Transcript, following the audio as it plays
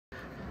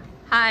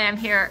Hi, I'm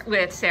here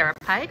with Sarah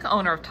Pike,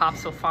 owner of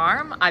Topsail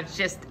Farm. I've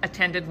just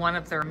attended one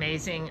of their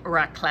amazing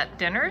raclette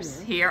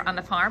dinners here on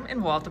the farm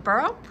in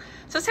Waldoboro.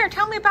 So Sarah,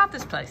 tell me about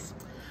this place.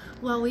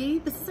 Well,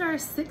 this is our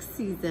 6th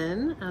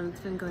season. It's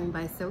been going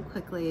by so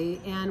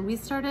quickly, and we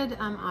started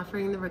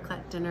offering the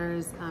raclette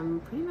dinners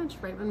pretty much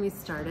right when we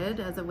started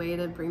as a way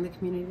to bring the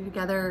community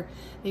together.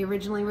 They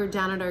originally were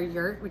down at our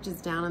yurt, which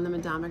is down on the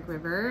Madomic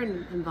River,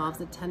 and involves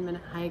a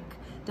 10-minute hike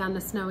down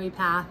the snowy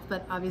path.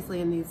 But obviously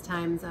in these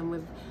times,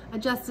 we've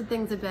adjusted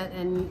things a bit,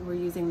 and we're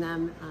using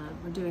them.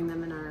 We're doing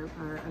them in our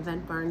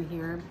event barn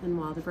here in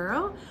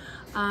Waldoboro.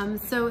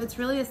 So it's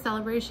really a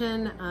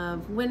celebration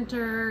of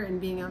winter and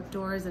being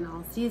outdoors in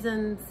all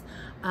seasons.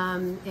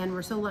 And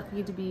we're so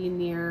lucky to be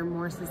near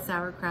Morse's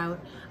Sauerkraut,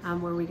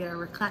 where we get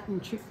our raclette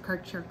and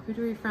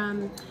charcuterie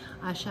from.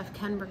 Chef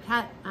Ken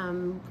Burkett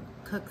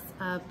cooks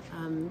up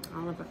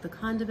all of the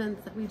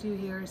condiments that we do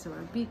here, so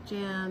our beet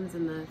jams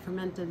and the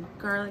fermented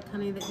garlic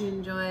honey that you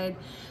enjoyed.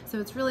 So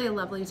it's really a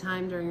lovely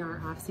time during our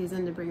off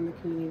season to bring the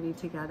community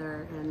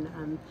together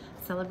and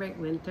celebrate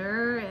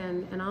winter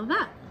and all of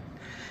that.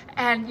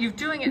 And you're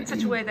doing it in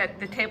such a way that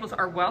the tables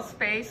are well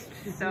spaced,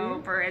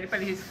 so for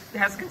anybody who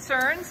has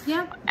concerns.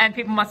 Yep. And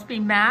people must be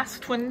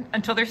masked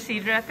until they're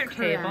seated at their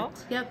table.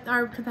 Yep.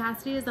 Our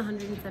capacity is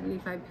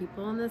 175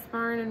 people in this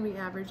barn, and we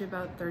average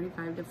about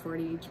 35 to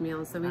 40 each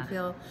meal. So we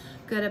feel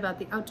good about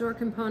the outdoor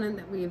component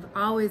that we've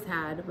always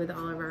had with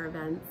all of our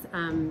events,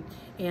 and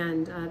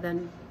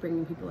then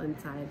bringing people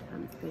inside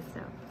spaced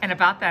out. And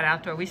about that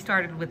outdoor, we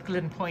started with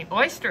Glen Point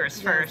oysters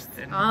first.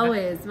 And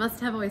always must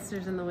have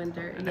oysters in the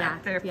winter. Yeah,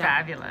 they're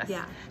fabulous.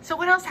 Yeah. So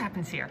what else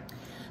happens here?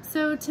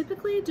 So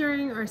typically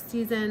during our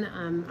season,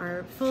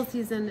 our full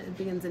season, it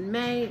begins in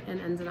May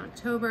and ends in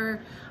October.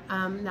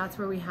 That's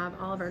where we have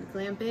all of our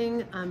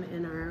glamping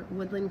in our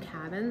woodland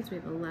cabins. We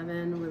have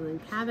 11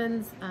 woodland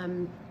cabins.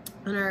 And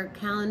our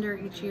calendar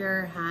each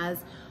year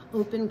has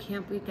open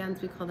camp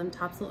weekends. We call them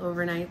Topsail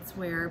overnights,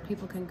 where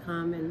people can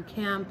come and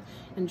camp,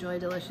 enjoy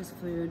delicious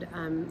food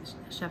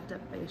chefed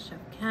up by Chef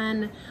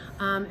Ken,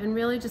 and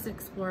really just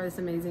explore this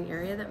amazing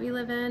area that we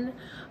live in.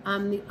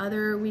 The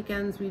other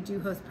weekends we do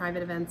host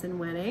private events and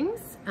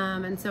weddings,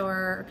 and so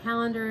our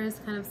calendar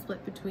is kind of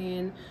split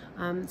between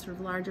sort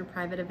of larger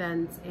private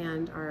events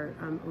and our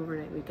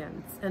overnight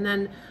weekends. And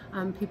then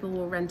people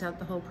will rent out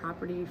the whole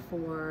property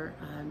for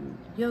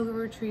yoga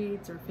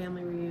retreats or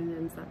family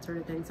reunions, that sort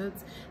of thing. So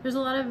there's a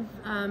lot of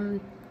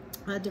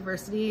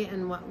diversity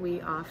in what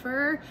we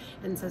offer,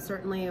 and so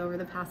certainly over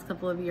the past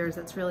couple of years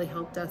that's really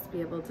helped us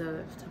be able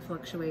to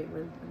fluctuate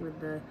with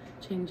the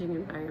changing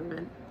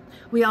environment.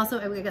 We also,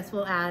 I guess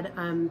we'll add,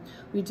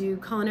 we do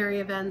culinary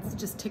events,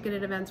 just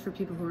ticketed events for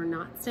people who are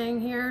not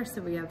staying here.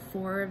 So we have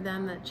 4 of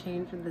them that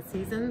change with the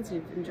seasons.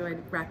 You've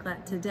enjoyed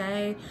raclette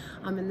today.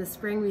 In the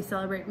spring we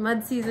celebrate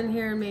mud season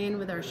here in Maine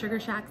with our Sugar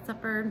Shack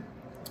supper.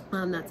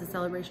 That's a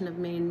celebration of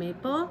Maine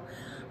maple.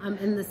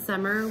 In the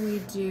summer we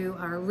do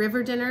our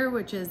river dinner,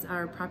 which is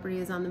our property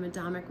is on the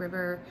Madomic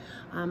River.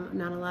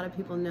 Not a lot of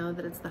people know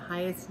that it's the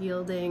highest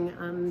yielding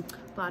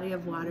body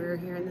of water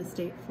here in the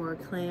state for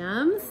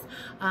clams.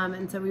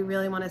 And so we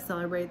really want to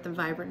celebrate the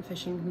vibrant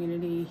fishing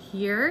community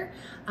here.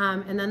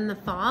 And then in the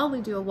fall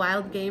we do a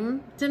wild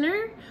game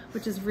dinner,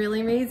 which is really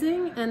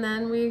amazing. And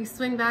then we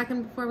swing back,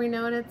 and before we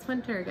know it, it's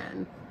winter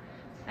again.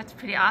 That's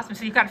pretty awesome.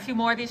 So you've got a few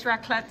more of these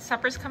raclette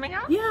suppers coming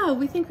out? Yeah,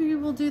 we think we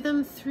will do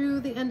them through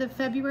the end of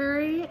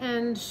February,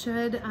 and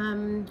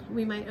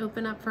we might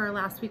open up for our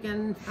last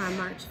weekend on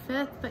March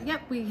 5th. But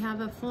yep, we have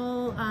a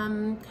full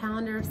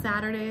calendar of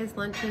Saturdays,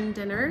 lunch and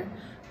dinner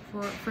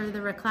for the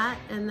raclette,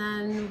 and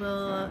then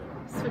we'll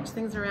switch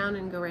things around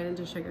and go right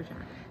into Sugar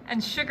Shack.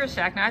 And Sugar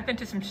Shack, now I've been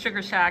to some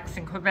Sugar Shacks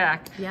in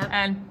Quebec,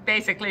 and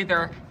basically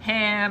they're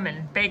ham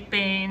and baked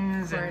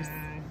beans and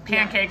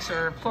pancakes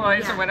or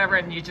ploys or whatever,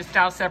 and you just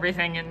douse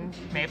everything in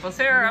maple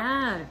syrup.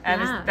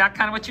 And is that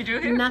kind of what you do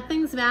here?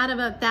 Nothing's bad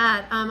about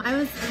that. I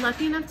was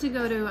lucky enough to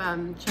go to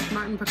Chef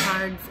Martin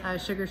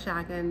Picard's Sugar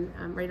Shack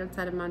right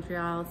outside of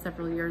Montreal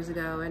several years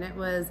ago, and it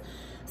was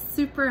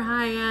super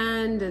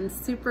high-end and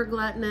super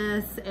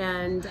gluttonous,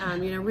 and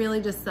you know,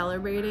 really just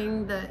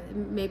celebrating the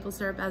maple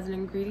syrup as an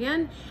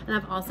ingredient. And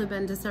I've also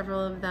been to several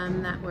of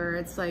them where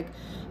it's like,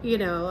 you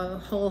know, a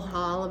whole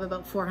hall of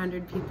about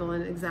 400 people,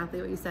 and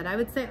exactly what you said. I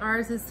would say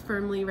ours is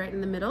firmly right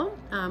in the middle.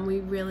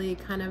 We really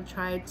kind of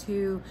try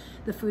the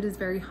food is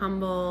very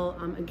humble,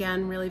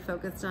 again, really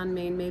focused on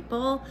Maine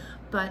maple,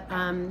 but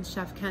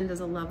Chef Ken does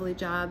a lovely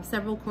job,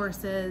 several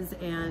courses,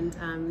 and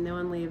no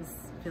one leaves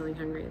feeling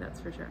hungry, that's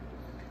for sure.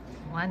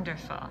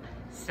 Wonderful.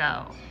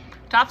 So,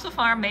 Topsail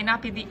Farm may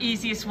not be the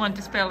easiest one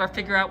to spell or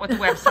figure out what the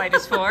website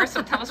is for,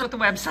 so tell us what the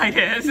website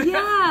is.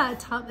 Yeah,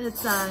 it's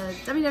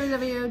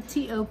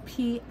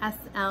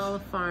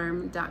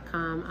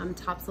www.topslfarm.com.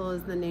 Topsail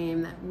is the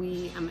name that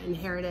we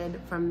inherited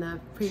from the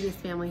previous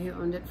family who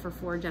owned it for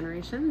 4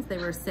 generations. They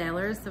were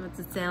sailors, so it's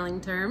a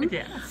sailing term.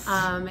 Yes.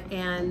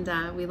 And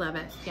we love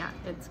it. Yeah,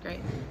 it's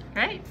great.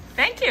 Great.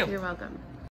 Thank you. You're welcome.